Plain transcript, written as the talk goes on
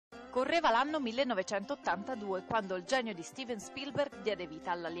Correva l'anno 1982 quando il genio di Steven Spielberg diede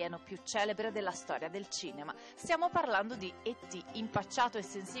vita all'alieno più celebre della storia del cinema. Stiamo parlando di E.T., impacciato e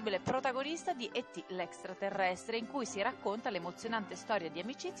sensibile protagonista di E.T. l'extraterrestre, in cui si racconta l'emozionante storia di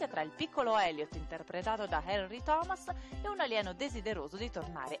amicizia tra il piccolo Elliot, interpretato da Henry Thomas, e un alieno desideroso di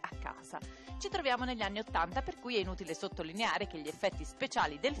tornare a casa. Ci troviamo negli anni '80, per cui è inutile sottolineare che gli effetti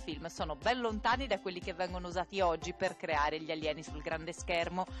speciali del film sono ben lontani da quelli che vengono usati oggi per creare gli alieni sul grande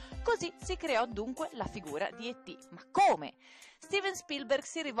schermo. Così si creò dunque la figura di E.T. Ma come? Steven Spielberg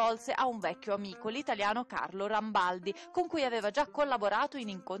si rivolse a un vecchio amico, l'italiano Carlo Rambaldi, con cui aveva già collaborato in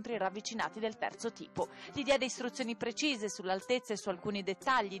incontri ravvicinati del terzo tipo. Gli diede istruzioni precise sull'altezza e su alcuni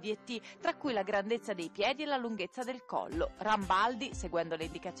dettagli di E.T., tra cui la grandezza dei piedi e la lunghezza del collo. Rambaldi, seguendo le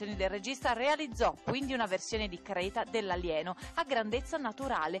indicazioni del regista, realizzò quindi una versione di creta dell'alieno a grandezza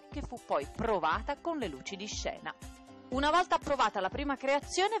naturale, che fu poi provata con le luci di scena. Una volta approvata la prima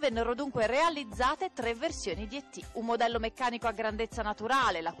creazione, vennero dunque realizzate 3 versioni di E.T. Un modello meccanico a grandezza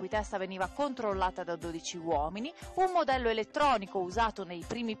naturale, la cui testa veniva controllata da 12 uomini, un modello elettronico usato nei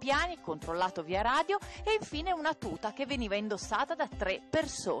primi piani, controllato via radio, e infine una tuta che veniva indossata da 3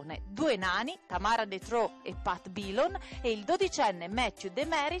 persone, 2 nani, Tamara Detroit e Pat Billon, e il 12enne Matthew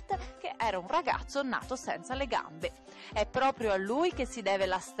Demerit, che era un ragazzo nato senza le gambe. È proprio a lui che si deve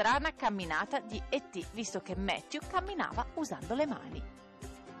la strana camminata di E.T., visto che Matthew camminava usando le mani.